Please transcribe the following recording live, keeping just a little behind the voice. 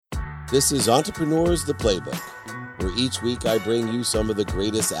This is Entrepreneurs the Playbook, where each week I bring you some of the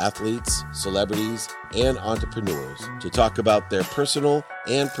greatest athletes, celebrities, and entrepreneurs to talk about their personal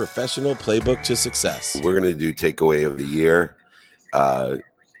and professional playbook to success. We're going to do takeaway of the year.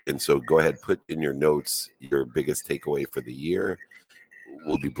 And so go ahead, put in your notes your biggest takeaway for the year.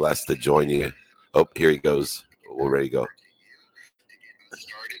 We'll be blessed to join you. Oh, here he goes. We're ready to go.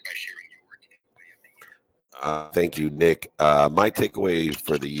 Thank you, Nick. My takeaway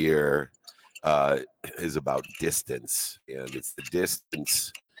for the year is about distance, and it's the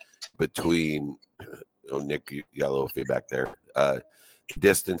distance between. Oh, Nick, you got a little feedback there.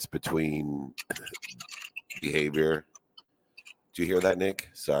 Distance between behavior. Do you hear that, Nick?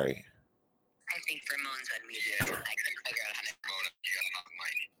 Sorry. I think Ramon's unmuted. I couldn't figure out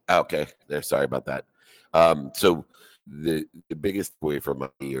how to. Okay, there. Sorry about that. So the biggest way for my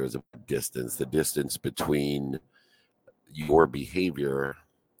year is about distance. The distance between your behavior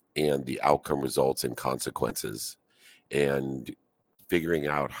and the outcome, results, and consequences, and figuring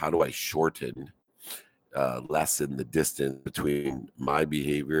out how do I shorten, lessen the distance between my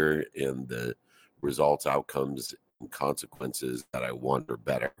behavior and the results, outcomes, and consequences that I want or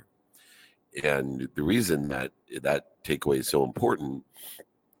better. And the reason that takeaway is so important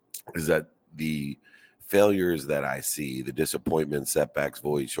is that the failures that I see, the disappointments, setbacks,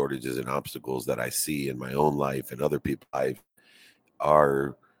 voids, shortages, and obstacles that I see in my own life and other people's life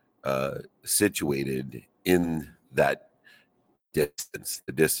are situated in that distance,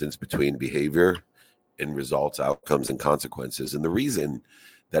 the distance between behavior and results, outcomes, and consequences. And the reason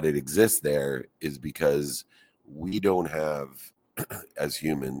that it exists there is because we don't have, as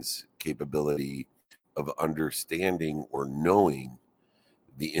humans, capability of understanding or knowing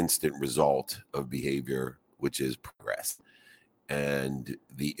the instant result of behavior, which is progress. And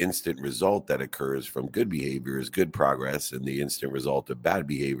the instant result that occurs from good behavior is good progress, and the instant result of bad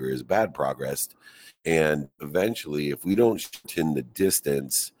behavior is bad progress. And eventually, if we don't shorten the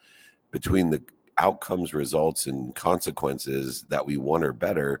distance between the outcomes, results, and consequences that we want or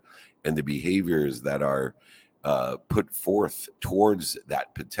better, and the behaviors that are put forth towards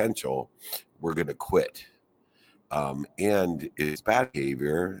that potential, we're going to quit. And it's bad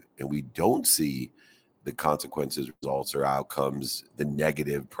behavior, and we don't see the consequences, results, or outcomes, the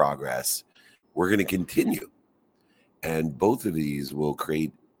negative progress, we're going to continue. And both of these will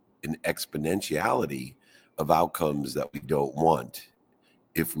create an exponentiality of outcomes that we don't want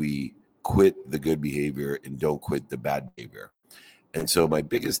if we quit the good behavior and don't quit the bad behavior. And so my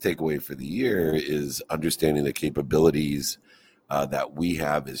biggest takeaway for the year is understanding the capabilities that we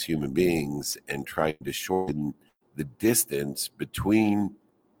have as human beings and trying to shorten the distance between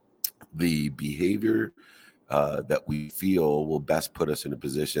the behavior that we feel will best put us in a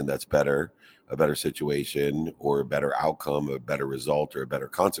position that's better, a better situation, or a better outcome, a better result, or a better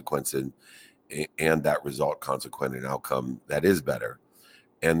consequence, and that result, consequent, and outcome that is better.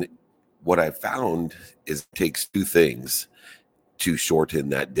 And what I found is it takes two things to shorten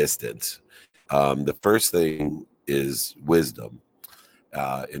that distance. The first thing is wisdom.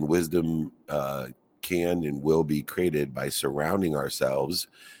 And wisdom can and will be created by surrounding ourselves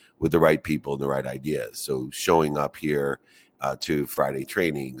with the right people and the right ideas. So showing up here to Friday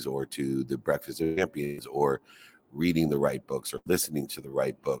trainings or to the Breakfast of Champions, or reading the right books, or listening to the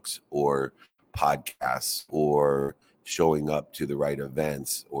right books or podcasts, or showing up to the right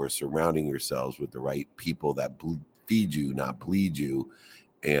events, or surrounding yourselves with the right people that feed you, not bleed you.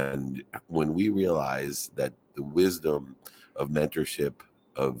 And when we realize that the wisdom of mentorship,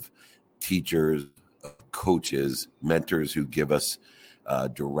 of teachers, of coaches, mentors who give us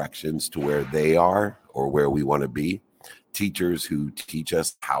directions to where they are or where we want to be, teachers who teach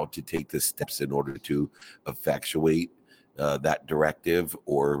us how to take the steps in order to effectuate that directive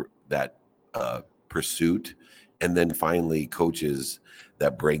or that pursuit, and then finally coaches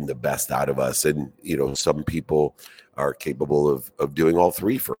that bring the best out of us. And some people are capable of doing all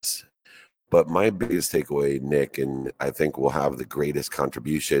three for us. But my biggest takeaway, Nick, and I think will have the greatest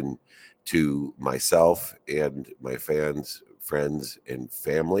contribution to myself and my fans, friends, and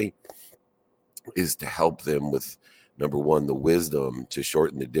family, is to help them with, number one, the wisdom to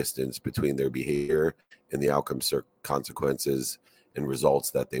shorten the distance between their behavior and the outcomes, consequences, and results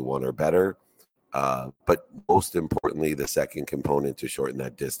that they want or better. But most importantly, the second component to shorten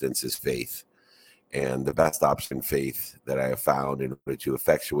that distance is faith. And the best option, faith, that I have found in order to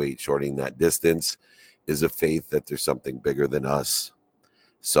effectuate shortening that distance is a faith that there's something bigger than us,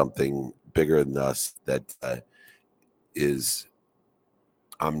 that is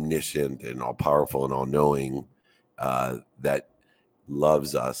omniscient and all-powerful and all-knowing, that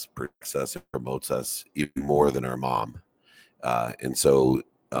loves us, protects us, and promotes us even more than our mom. And so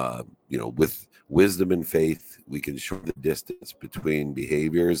with wisdom and faith, we can shorten the distance between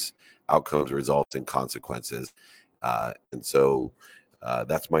behaviors, outcomes, results, and consequences. And so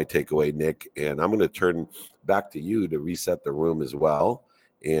that's my takeaway, Nick. And I'm going to turn back to you to reset the room as well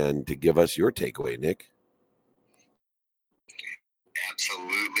and to give us your takeaway, Nick.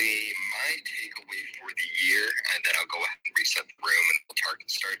 Absolutely. My takeaway for the year, and then I'll go ahead and reset the room and we'll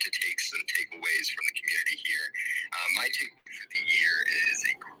start to take some takeaways from the community here. My takeaway for the year is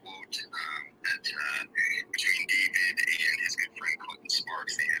a quote that between David and his good friend Clinton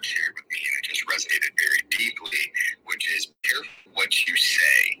Sparks they had shared with me, and it just resonated very deeply, which is careful what you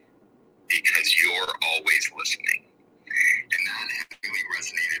say because you're always listening. And that has really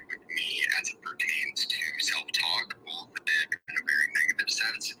resonated with me as it pertains to self-talk, both in a very negative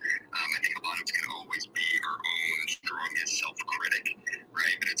sense. I think a lot of us can always be our own strongest self-critic,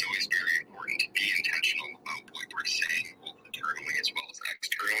 right? But it's always very important to be intentional about what we're saying, both internally as well as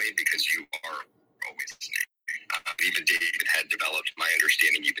externally, because you are always listening. Even David had developed my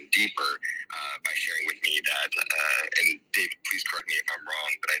understanding even deeper by sharing with me that, and David, please correct me if I'm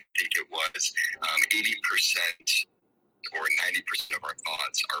wrong, but I think it was 80% or 90% of our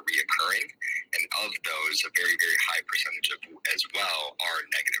thoughts are reoccurring, and of those, a very, very high percentage of as well are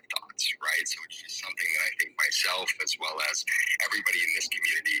negative thoughts, right? So it's just something that I think myself, as well as everybody in this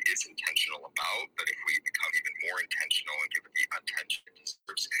community, is intentional about. But if we become even more intentional and give it the attention it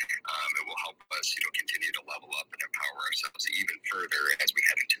deserves, it will help us, continue to level up and empower ourselves even further as we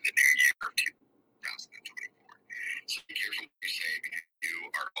head into the new year of 2024. So be careful what you say because you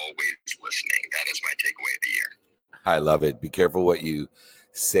are always listening. That is my takeaway of the year. I love it. Be careful what you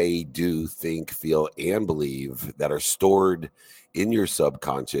say, do, think, feel, and believe that are stored in your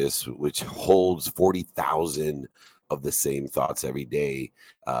subconscious, which holds 40,000 of the same thoughts every day,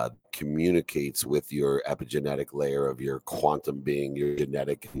 communicates with your epigenetic layer of your quantum being, your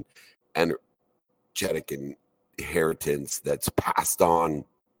genetic and energetic inheritance that's passed on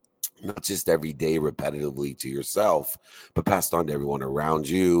not just every day repetitively to yourself, but passed on to everyone around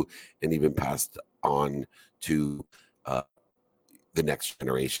you and even passed on to the next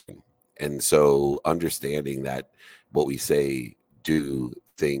generation. And so understanding that what we say, do,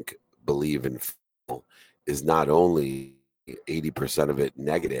 think, believe, and feel is not only 80% of it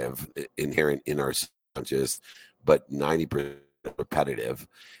negative, inherent in our subconscious, but 90% repetitive.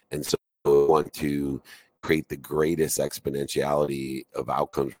 And so we want to create the greatest exponentiality of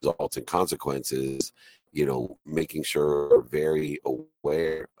outcomes, results, and consequences, making sure we're very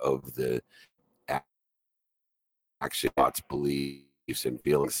aware of the action, thoughts, beliefs, and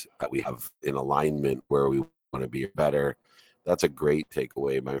feelings that we have in alignment where we want to be better. That's a great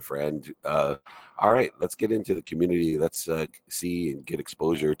takeaway, my friend. All right, let's get into the community. Let's see and get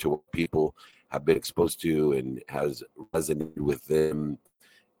exposure to what people have been exposed to and has resonated with them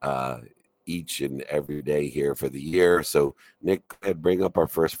each and every day here for the year. So, Nick, go ahead, bring up our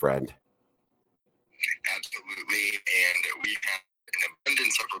first friend. Absolutely, and we have an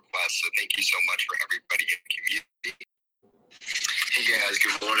abundance of requests, so thank you so much for everybody in the community. Hey guys,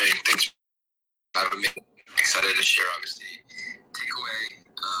 good morning. Thanks for having me. Excited to share, obviously. Takeaway,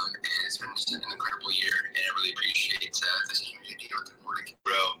 it's been just an incredible year, and I really appreciate this community and looking forward to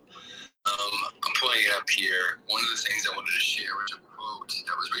grow. I'm pulling it up here. One of the things I wanted to share was a quote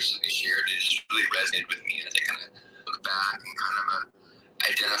that was recently shared. It just really resonated with me as I kind of look back and kind of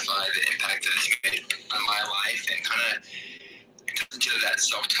identify the impact that it's made on my life and kind of to that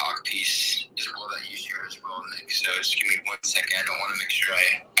self-talk piece as well that you share as well, Nick. So just give me 1 second. I don't want to make sure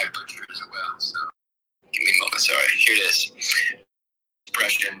I butcher it as well. So give me a moment. Sorry. Here it is.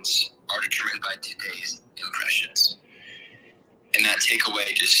 Impressions are determined by today's impressions. And that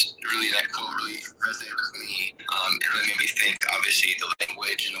takeaway just really, that quote really resonated with me. It really made me think, obviously, the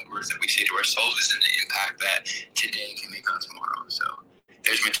language and the words that we say to ourselves is the impact that today can make on tomorrow. So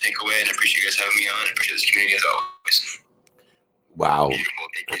there's my takeaway, and I appreciate you guys having me on. I appreciate this community as always. Wow. Beautiful.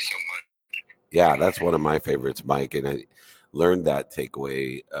 Thank you so much. Yeah, that's one of my favorites, Mike. And I learned that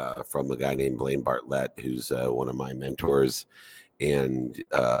takeaway from a guy named Blaine Bartlett, who's one of my mentors. And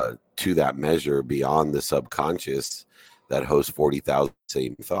to that measure, beyond the subconscious that hosts 40,000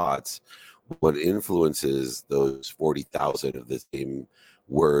 same thoughts, what influences those 40,000 of the same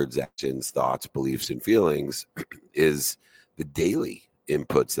words, actions, thoughts, beliefs, and feelings is the daily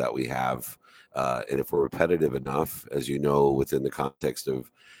inputs that we have. And if we're repetitive enough, as you know, within the context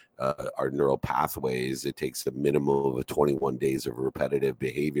of our neural pathways, it takes a minimum of 21 days of repetitive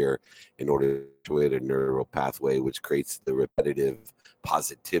behavior in order to hit a neural pathway, which creates the repetitive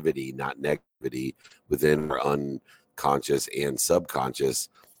positivity, not negativity, within our unconscious and subconscious,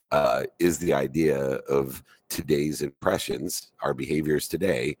 is the idea of today's impressions, our behaviors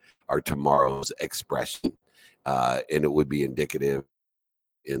today, are tomorrow's expression. And it would be indicative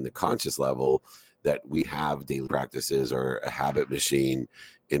in the conscious level that we have daily practices or a habit machine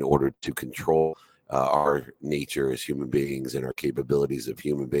in order to control our nature as human beings and our capabilities of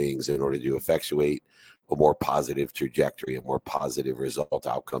human beings in order to effectuate a more positive trajectory, a more positive result,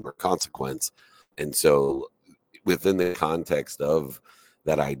 outcome, or consequence. And so within the context of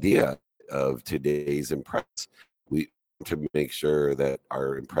that idea of today's impressions, we want to make sure that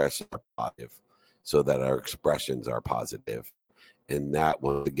our impressions are positive so that our expressions are positive. And that,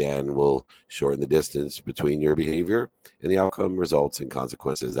 once again, will shorten the distance between your behavior and the outcome, results, and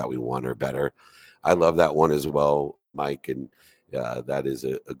consequences that we want or better. I love that one as well, Mike. And that is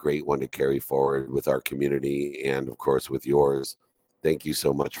a great one to carry forward with our community and, of course, with yours. Thank you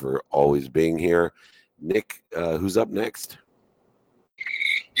so much for always being here. Nick, who's up next?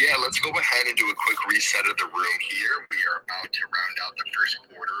 Yeah, let's go ahead and do a quick reset of the room here. We are about to round out the first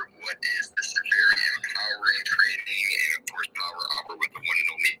quarter of what is this very empowering training and, of course, Power Hour with the one and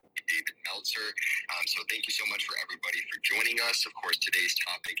only David Meltzer. So thank you so much for everybody for joining us. Of course, today's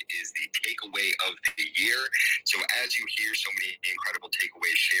topic is the takeaway of the year. So as you hear so many incredible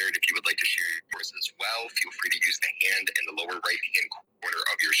takeaways shared, if you would like to share yours as well, feel free to use the hand in the lower right-hand corner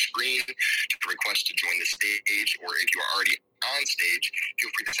of your screen to request to join the stage, or if you are already on stage,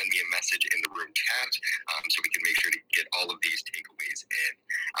 feel free to send me a message in the room chat so we can make sure to get all of these takeaways in.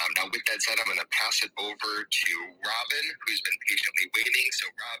 Now, with that said, I'm going to pass it over to Robin, who's been patiently waiting. So,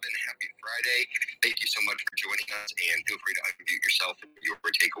 Robin, happy Friday. Thank you so much for joining us, and feel free to unmute yourself and your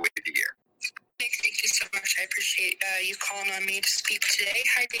takeaway of the year. Thank you so much. I appreciate you calling on me to speak today.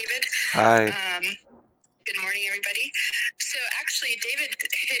 Hi, David. Hi. Good morning, everybody. So actually, David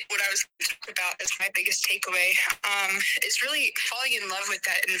hit what I was going to talk about as my biggest takeaway, is really falling in love with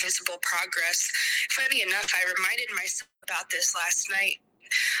that invisible progress. Funny enough, I reminded myself about this last night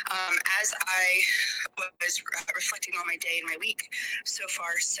as I was reflecting on my day and my week so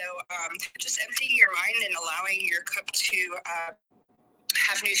far. So just emptying your mind and allowing your cup to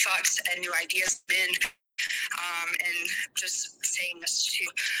have new thoughts and new ideas in. And just saying this to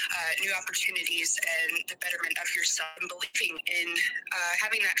new opportunities and the betterment of yourself, and believing in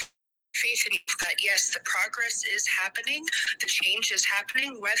having that faith in that, yes, the progress is happening, the change is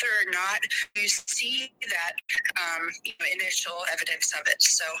happening, whether or not you see that initial evidence of it.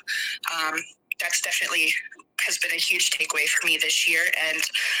 So that's definitely has been a huge takeaway for me this year. And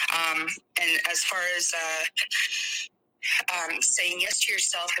as far as saying yes to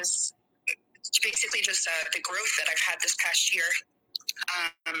yourself is basically just the growth that I've had this past year,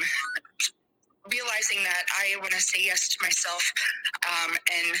 realizing that I want to say yes to myself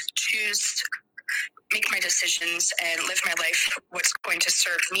and make my decisions and live my life what's going to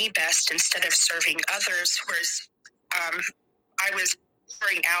serve me best instead of serving others, whereas I was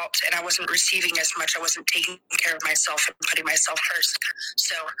pouring out and I wasn't receiving as much. I wasn't taking care of myself and putting myself first.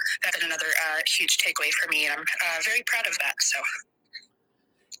 So that's been another huge takeaway for me, and I'm very proud of that. So.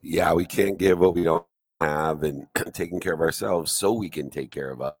 Yeah, we can't give what we don't have, and taking care of ourselves so we can take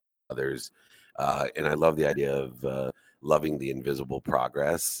care of others. And I love the idea of loving the invisible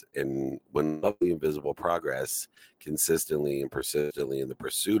progress. And when loving the invisible progress consistently and persistently in the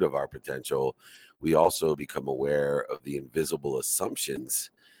pursuit of our potential, we also become aware of the invisible assumptions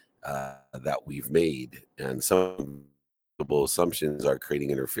that we've made. And some assumptions are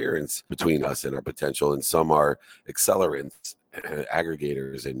creating interference between us and our potential, and some are accelerants,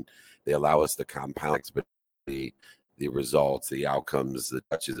 aggregators, and they allow us to compound the results, the outcomes, the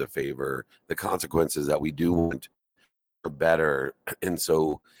touches of favor, the consequences that we do want are better. And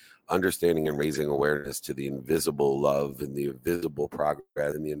so understanding and raising awareness to the invisible love and the invisible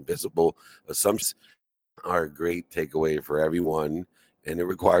progress and the invisible assumptions are a great takeaway for everyone. And it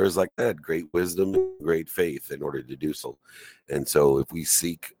requires, like that, great wisdom and great faith in order to do so. And so if we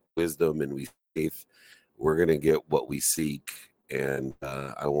seek wisdom and we faith, we're going to get what we seek. And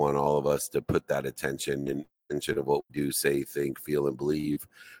I want all of us to put that attention and attention of what we do, say, think, feel, and believe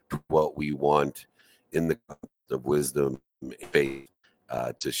to what we want in the context of wisdom and faith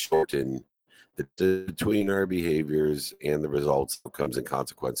to shorten the between our behaviors and the results, outcomes, and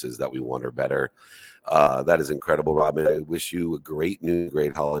consequences that we want or better. That is incredible, Robin. I wish you a great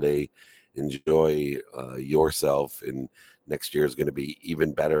great holiday. Enjoy yourself, and next year is going to be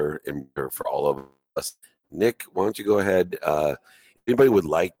even better and better for all of us. Nick, why don't you go ahead? Anybody would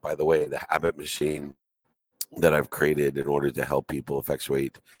like, by the way, the habit machine that I've created in order to help people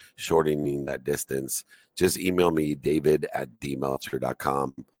effectuate shortening that distance, just email me,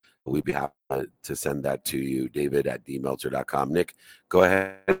 david@dmeltzer.com. We'd be happy to send that to you, david@dmeltzer.com. Nick, go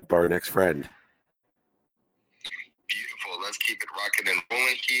ahead, our next friend. Beautiful. Let's keep it rocking and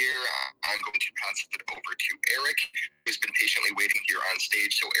rolling here. I'm going to pass it over to Eric, who's been patiently waiting here on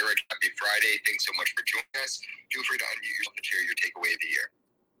stage. So, Eric, happy Friday. Thanks so much for joining us. Feel free to unmute yourself and share your takeaway of the year.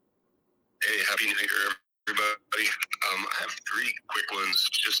 Hey, happy New Year, everybody. I have three quick ones.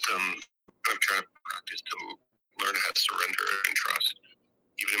 Just I'm trying to practice to learn how to surrender and trust,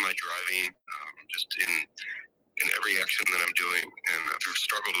 even in my driving, just in every action that I'm doing. And I've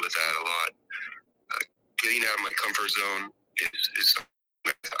struggled with that a lot. Getting out of my comfort zone is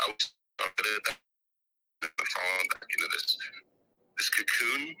something I was falling back into this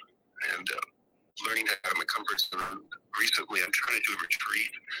cocoon and learning how out of my comfort zone. Recently, I'm trying to do a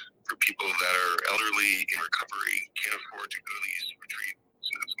retreat for people that are elderly in recovery, can't afford to go to these retreats. So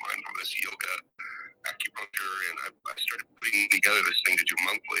it's mindfulness, yoga, acupuncture, and I started putting together this thing to do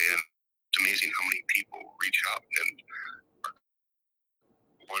monthly, and it's amazing how many people reach out and are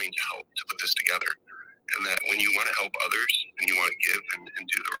wanting to help to put this together. And that when you want to help others and you want to give and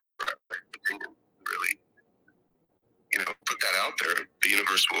do the right thing and really, put that out there, the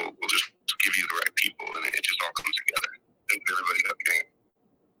universe will just give you the right people and it just all comes together. Thank you, everybody. Have a good day.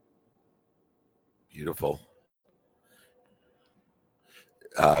 Beautiful.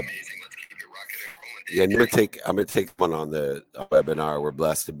 Amazing. Let's keep it rocking and rolling. Yeah, I'm gonna take one on the webinar. We're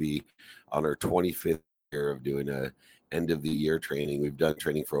blessed to be on our 25th year of doing a end of the year training. We've done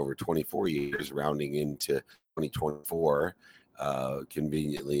training for over 24 years, rounding into 2024.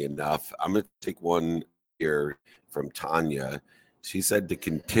 Conveniently enough, I'm gonna take one here from Tanya. She said to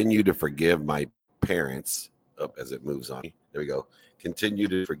continue to forgive my parents. As it moves on, there we go. Continue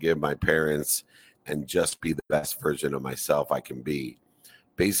to forgive my parents and just be the best version of myself I can be.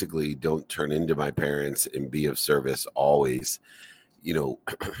 Basically, don't turn into my parents and be of service always.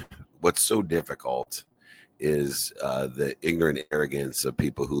 What's so difficult is the ignorant arrogance of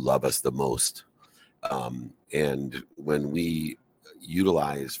people who love us the most. And when we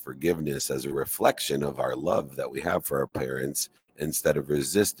utilize forgiveness as a reflection of our love that we have for our parents instead of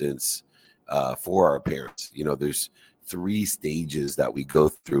resistance for our parents, there's 3 stages that we go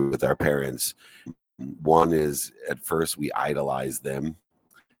through with our parents. One is at first we idolize them.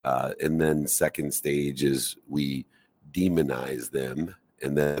 And then second stage is we demonize them.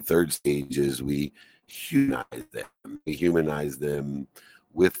 And then the third stage is we humanize them. We humanize them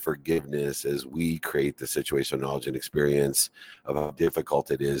with forgiveness as we create the situational knowledge and experience of how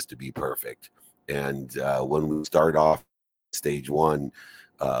difficult it is to be perfect. And when we start off stage 1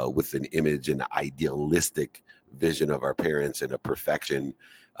 with an image and idealistic vision of our parents and a perfection,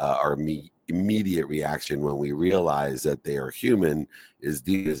 our immediate reaction when we realize that they are human is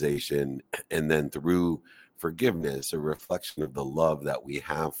demonization, and then through forgiveness, a reflection of the love that we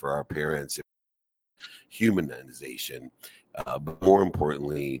have for our parents, humanization. But more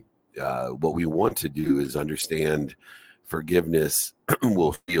importantly, what we want to do is understand forgiveness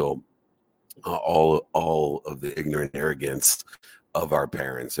will heal all of the ignorant arrogance of our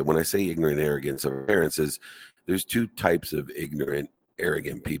parents. And when I say ignorant arrogance of our parents, there's 2 types of ignorant,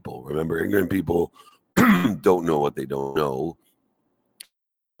 arrogant people. Remember, ignorant people don't know what they don't know.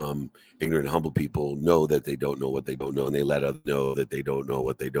 Ignorant, humble people know that they don't know what they don't know, and they let others know that they don't know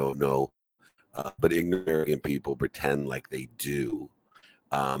what they don't know. But ignorant, arrogant people pretend like they do.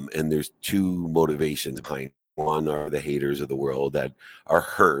 And there's 2 motivations behind. One are the haters of the world that are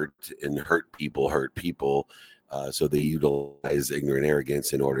hurt, and hurt people. So they utilize ignorant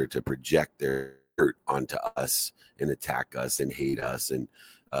arrogance in order to project their hurt onto us and attack us and hate us and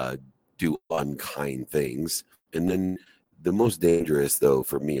do unkind things. And then the most dangerous, though,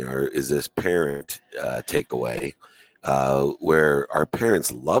 for me is this parent takeaway, where our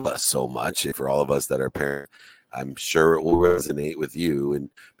parents love us so much. And for all of us that are parents, I'm sure it will resonate with you. And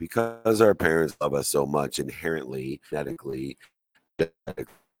because our parents love us so much, inherently, genetically, they're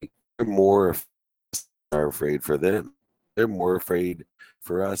more afraid for them. They're more afraid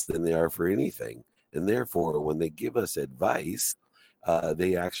for us than they are for anything. And therefore, when they give us advice,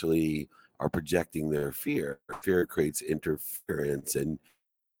 they actually are projecting their fear. Fear creates interference and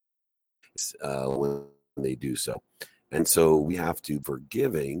when they do so. And so we have to be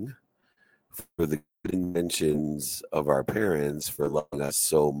forgiving for the good intentions of our parents for loving us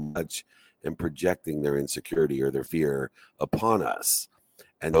so much and projecting their insecurity or their fear upon us.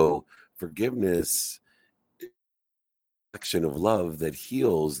 And so forgiveness is an action of love that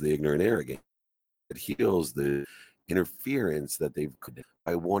heals the ignorant arrogant, that heals the interference that they've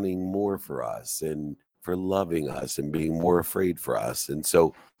by wanting more for us and for loving us and being more afraid for us. And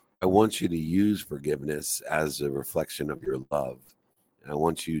so I want you to use forgiveness as a reflection of your love. And I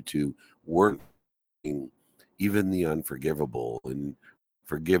want you to work even the unforgivable, and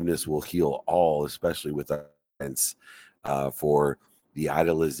forgiveness will heal all, especially with our parents for the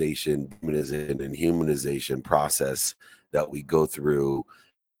idolization, demonization, and humanization process that we go through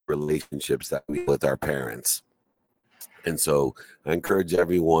relationships that we with our parents. And so I encourage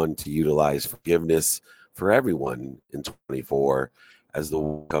everyone to utilize forgiveness for everyone in 24 as the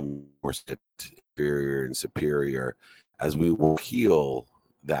world becomes more inferior and superior, as we will heal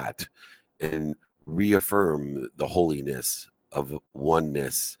that and reaffirm the holiness of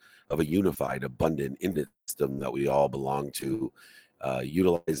oneness of a unified, abundant system that we all belong to.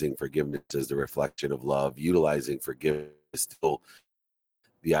 Utilizing forgiveness as the reflection of love, utilizing forgiveness still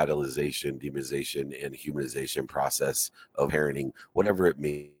the idolization, demonization, and humanization process of parenting, whatever it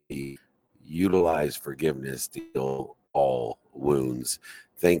may be, utilize forgiveness to heal all wounds.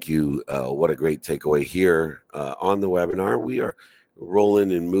 Thank you. What a great takeaway here on the webinar. We are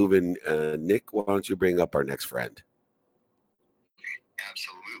rolling and moving. Nick, why don't you bring up our next friend?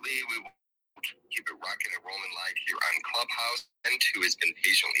 Absolutely. We will keep it rocking and rolling live here on Clubhouse. And who has been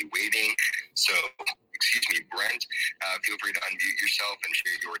patiently waiting. So, excuse me, Brent, feel free to unmute yourself and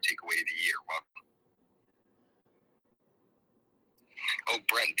share your takeaway of the year. Welcome. Oh,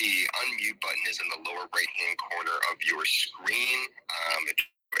 Brent, the unmute button is in the lower right-hand corner of your screen. If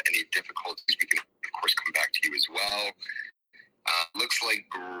you have any difficulties, we can, of course, come back to you as well. Looks like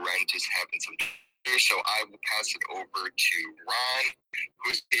Brent is having some here, so I will pass it over to Ron,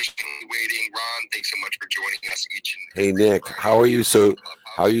 who's patiently waiting. Ron, thanks so much for joining us each and Hey Nick, how are you so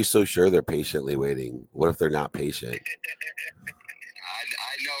sure they're patiently waiting? What if they're not patient?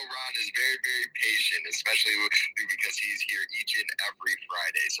 I know Ron is very, very patient, especially because he's here each and every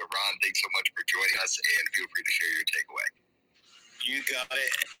Friday. So Ron, thanks so much for joining us, and feel free to share your takeaway. You got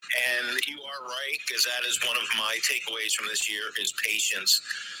it. And you are right, because that is one of my takeaways from this year is patience.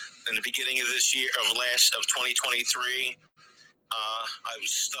 In the beginning of this year, of 2023, I was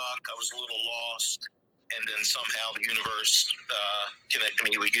stuck. I was a little lost. And then somehow the universe connected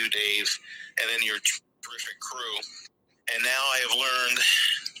me with you, Dave, and then your terrific crew. And now I have learned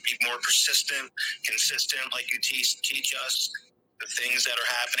to be more persistent, consistent, like you teach us. The things that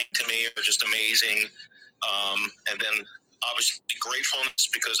are happening to me are just amazing. And then obviously gratefulness,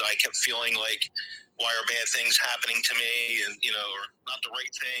 because I kept feeling like, why are bad things happening to me, and or not the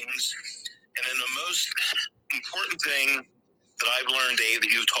right things. And then the most important thing that I've learned, Dave, that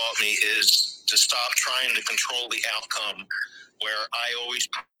you've taught me is to stop trying to control the outcome, where I always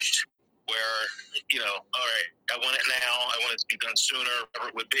pushed, where all right, I want it now, I want it to be done sooner, whatever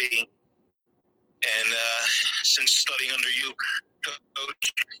it would be. And since studying under you,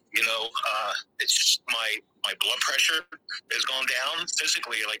 Coach, it's just my blood pressure has gone down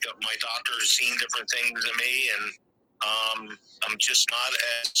physically. Like my doctor's seen different things in me, and I'm just not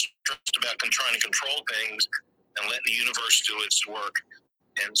as stressed about trying to control things and letting the universe do its work.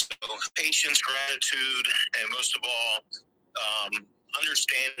 And so patience, gratitude, and most of all,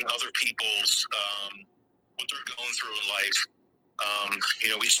 understanding other people's what they're going through in life.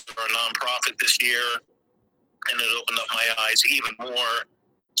 We started a nonprofit this year, and it opened up my eyes even more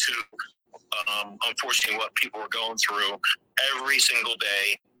to, unfortunately, what people are going through every single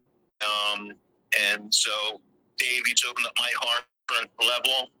day. And so, Dave, you've opened up my heart for a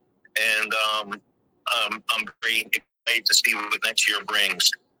level, and I'm very excited to see what next year brings.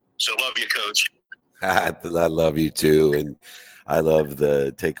 So, love you, Coach. I love you too, and I love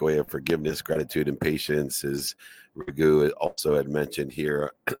the takeaway of forgiveness, gratitude, and patience. As Raghu also had mentioned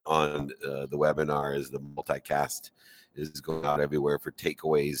here on the webinar, is the multicast is going out everywhere for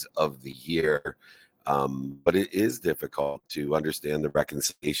takeaways of the year. But it is difficult to understand the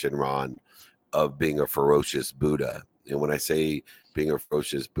reconciliation, Ron, of being a ferocious Buddha. And when I say being a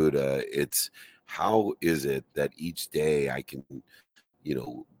ferocious Buddha, it's how is it that each day I can,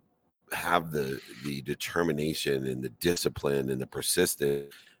 have the determination and the discipline and the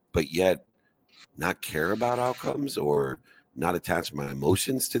persistence, but yet not care about outcomes, or not attach my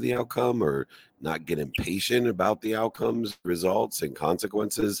emotions to the outcome, or not get impatient about the outcomes, results, and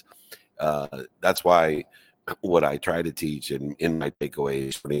consequences. That's why what I try to teach in my takeaway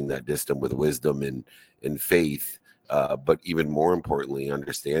is putting that distance with wisdom and faith, but even more importantly,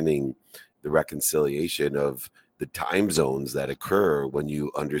 understanding the reconciliation of the time zones that occur when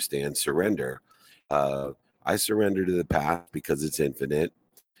you understand surrender. I surrender to the past because it's infinite,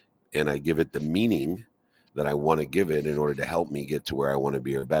 and I give it the meaning that I want to give it in order to help me get to where I want to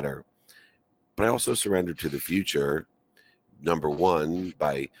be or better. But I also surrender to the future, number one,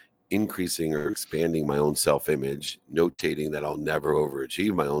 by increasing or expanding my own self-image, notating that I'll never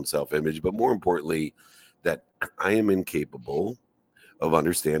overachieve my own self-image, but more importantly, that I am incapable of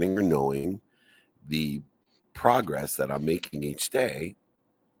understanding or knowing the progress that I'm making each day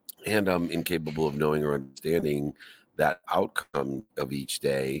and I'm incapable of knowing or understanding that outcome of each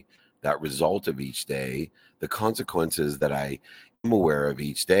day, that result of each day, the consequences that I am aware of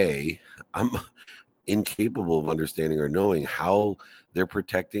each day, I'm incapable of understanding or knowing how they're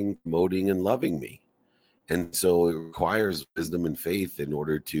protecting, promoting, and loving me. And so it requires wisdom and faith in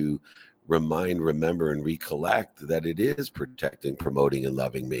order to remind, remember, and recollect that it is protecting, promoting, and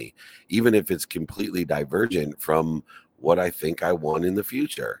loving me, even if it's completely divergent from what I think I want in the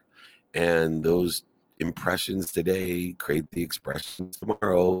future. And those impressions today create the expressions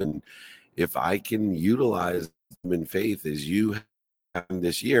tomorrow. And if I can utilize them in faith as you have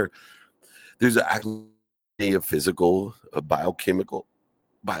this year, there's actually a physical, a biochemical,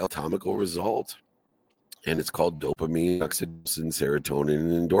 bioatomical result. And it's called dopamine, oxytocin, serotonin,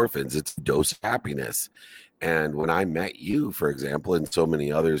 and endorphins. It's a dose of happiness. And when I met you, for example, and so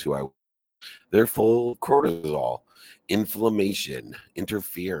many others they're full of cortisol, inflammation,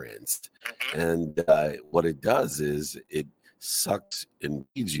 interference. And what it does is it sucks and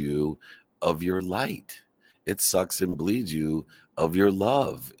bleeds you of your light. It sucks and bleeds you of your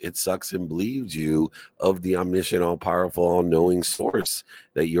love. It sucks and bleeds you of the omniscient, all-powerful, all-knowing source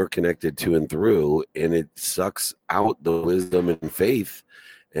that you're connected to and through. And it sucks out the wisdom and faith,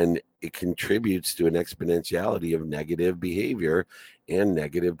 and it contributes to an exponentiality of negative behavior and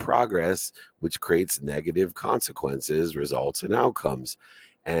negative progress, which creates negative consequences, results, and outcomes.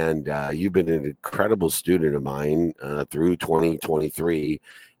 And you've been an incredible student of mine through 2023.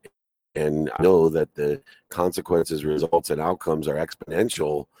 And I know that the consequences, results, and outcomes are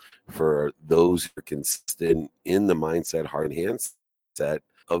exponential for those who are consistent in the mindset, heart, and handset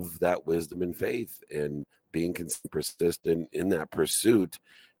of that wisdom and faith. And being persistent in that pursuit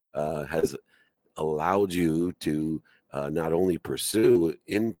has allowed you to not only pursue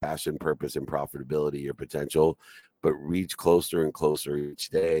in passion, purpose, and profitability your potential, but reach closer and closer each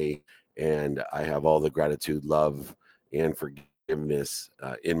day. And I have all the gratitude, love, and forgiveness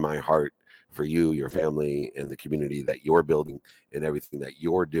in my heart for you, your family, and the community that you're building and everything that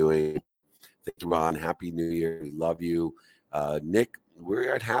you're doing. Thank you, Ron. Happy New Year. We love you. Nick,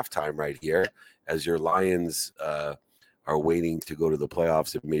 we're at halftime right here as your Lions are waiting to go to the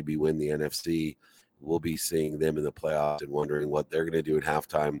playoffs and maybe win the NFC. We'll be seeing them in the playoffs and wondering what they're going to do at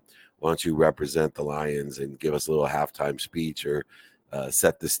halftime. Why don't you represent the Lions and give us a little halftime speech or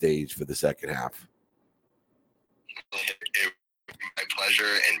set the stage for the second half? My pleasure,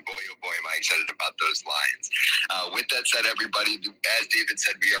 and boy, oh boy, am I excited about those Lions. With that said, everybody, as David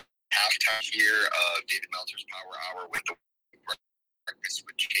said, we are halftime here of David Meltzer's Power Hour with the Breakfast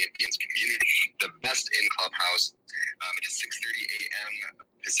with Champions community, the best in Clubhouse. It is 6:30 a.m.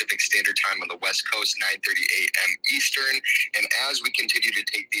 Pacific Standard Time on the West Coast, 9:30 a.m. Eastern. And as we continue to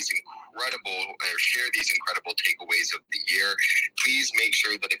take these share these incredible takeaways of the year, please make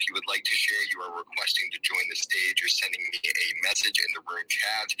sure that if you would like to share, you are requesting to join the stage or sending me a message in the room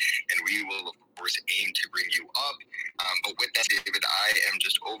chat, and we will, of course, aim to bring you up. But with that, David, I am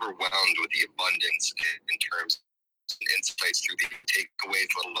just overwhelmed with the abundance in terms insights through the takeaways,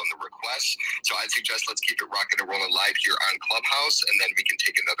 let alone the requests. So I'd suggest let's keep it rocking and rolling live here on Clubhouse, and then we can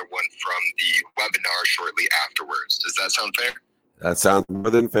take another one from the webinar shortly afterwards. Does that sound fair? That sounds more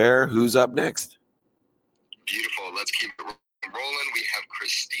than fair. Who's up next? Beautiful. Let's keep it rolling. We have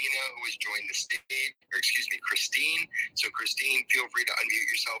Christina, who has joined the stage, or excuse me, Christine. So Christine, feel free to unmute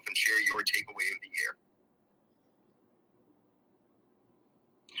yourself and share your takeaway of the year.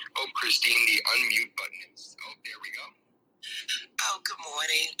 Oh, Christine, the unmute button is, oh, there we go. Oh, good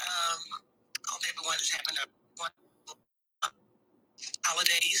morning. Hope everyone is having a wonderful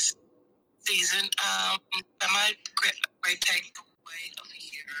holidays season. My great takeaway of the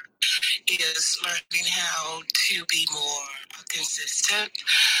year is learning how to be more consistent.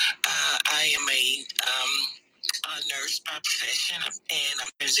 I am a nurse by profession, and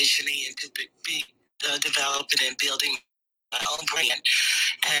I'm transitioning into developing and building my own brand.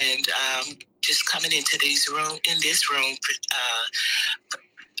 And just coming into this room,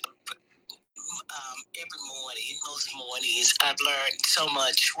 every morning, most mornings, I've learned so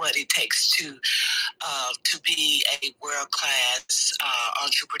much what it takes to be a world-class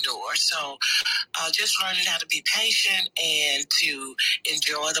entrepreneur. So just learning how to be patient and to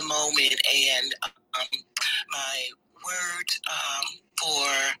enjoy the moment. And my word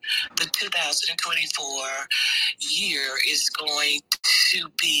for the 2024 year is going to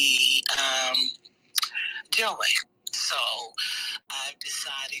be joy. So I've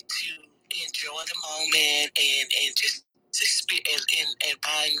decided to enjoy the moment and just and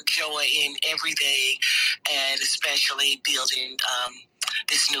find joy in every day, and especially building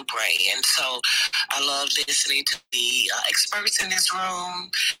this new brand. So I love listening to the experts in this room,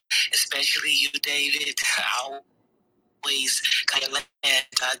 especially you, David. I always kind of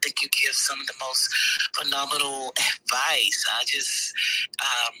I think you give some of the most phenomenal advice. I just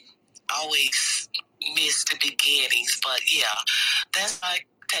always miss the beginnings, but yeah, that's my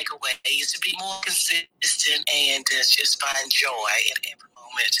takeaway is to be more consistent and just find joy in every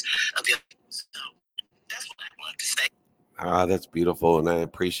moment of your life. So that's what I want to say. That's beautiful, and I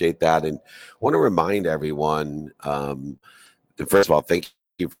appreciate that. And want to remind everyone, first of all, thank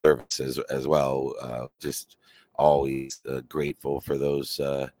you for services as well. Just always grateful for those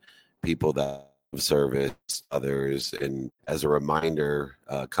people that service others. And as a reminder,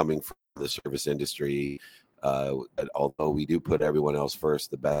 coming from the service industry, that although we do put everyone else first,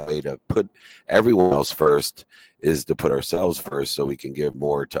 the best way to put everyone else first is to put ourselves first so we can give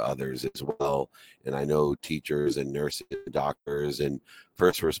more to others as well. And I know teachers and nurses and doctors and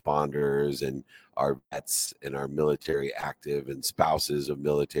first responders and our vets and our military active and spouses of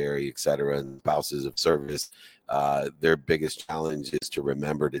military, et cetera, and spouses of service, their biggest challenge is to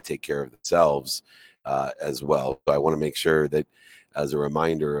remember to take care of themselves as well. So I want to make sure that as a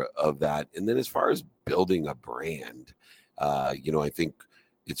reminder of that. And then as far as building a brand, I think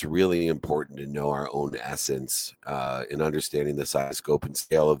it's really important to know our own essence in understanding the size, scope, and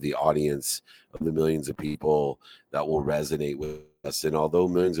scale of the audience of the millions of people that will resonate with us. And although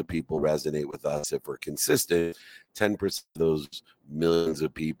millions of people resonate with us, if we're consistent, 10% of those millions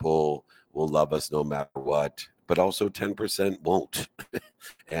of people will love us no matter what, but also 10% won't.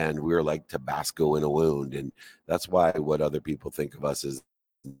 And we're like Tabasco in a wound. And that's why what other people think of us is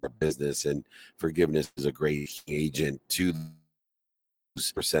our business, and forgiveness is a great agent to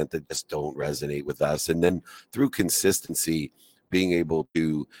percent that just don't resonate with us. And then through consistency, being able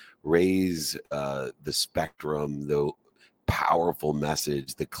to raise the spectrum, the powerful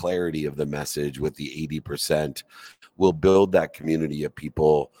message, the clarity of the message with the 80% will build that community of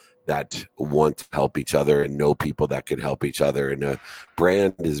people that want to help each other and know people that can help each other. And a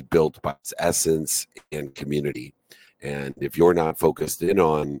brand is built by its essence and community. And if you're not focused in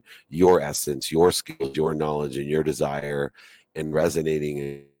on your essence, your skills, your knowledge, and your desire, and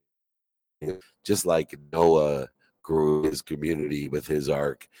resonating, just like Noah grew his community with his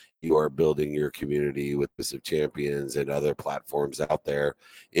ark, you are building your community with Voice of Champions and other platforms out there,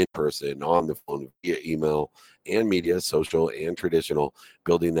 in person, on the phone, via email, and media, social and traditional,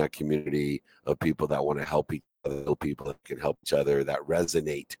 building that community of people that want to help each other, people that can help each other, that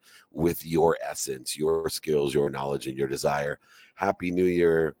resonate with your essence, your skills, your knowledge, and your desire. Happy New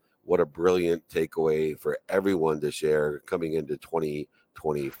Year. What a brilliant takeaway for everyone to share coming into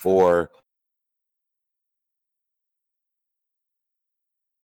 2024.